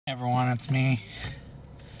Everyone, it's me.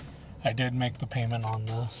 I did make the payment on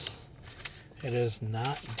this. It is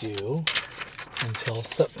not due until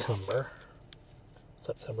September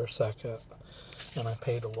 2nd, and I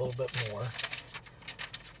paid a little bit more,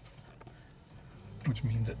 which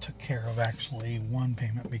means it took care of actually one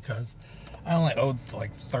payment because I only owed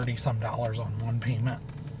like $30 some on one payment.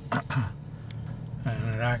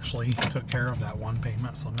 And it actually took care of that one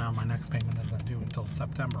payment, so now my next payment isn't due until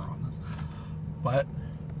September on this. But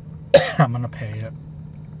I'm going to pay it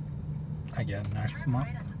again next month.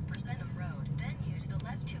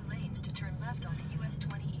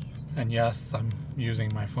 And yes, I'm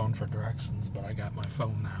using my phone for directions, but I got my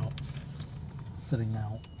phone now sitting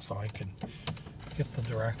out so I can get the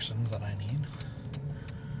directions that I need.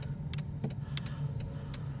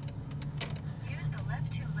 Use the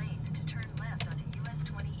left 2 lanes to turn left onto US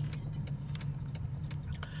 20 East.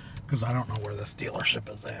 Because I don't know where this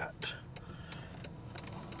dealership is at.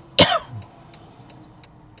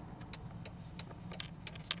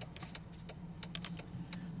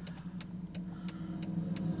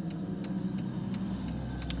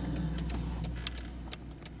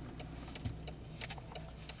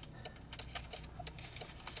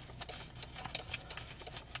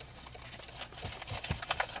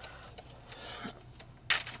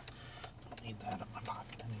 That in my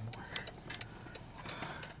pocket anymore.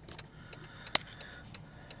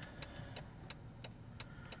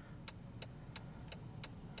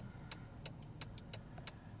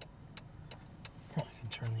 Probably can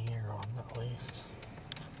turn the air on at least.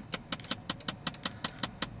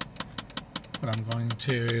 But I'm going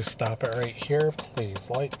to stop it right here. Please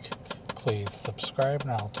like, please subscribe,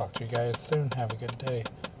 and I'll talk to you guys soon. Have a good day.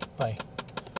 Bye.